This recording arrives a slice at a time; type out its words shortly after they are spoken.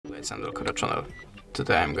guys, and welcome to the channel.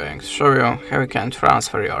 Today I'm going to show you how you can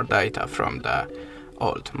transfer your data from the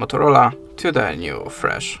old Motorola to the new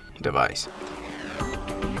fresh device.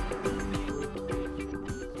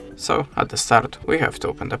 So at the start we have to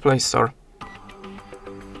open the Play Store.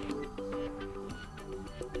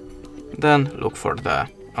 Then look for the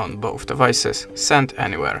on both devices Send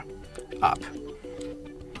Anywhere app.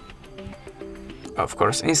 Of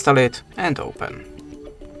course, install it and open.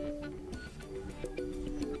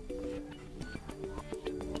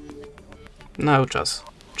 Now just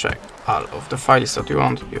check all of the files that you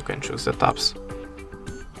want. You can choose the tabs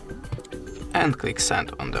and click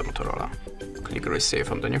Send on the Motorola. Click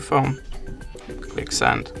Receive on the new phone. Click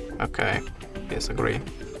Send. OK. Yes, agree.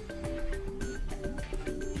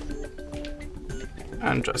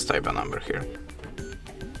 And just type a number here.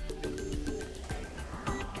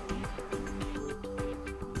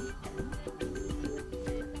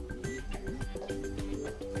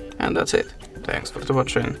 And that's it. Thanks for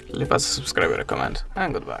watching, leave us a subscribe, a comment,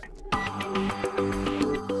 and goodbye.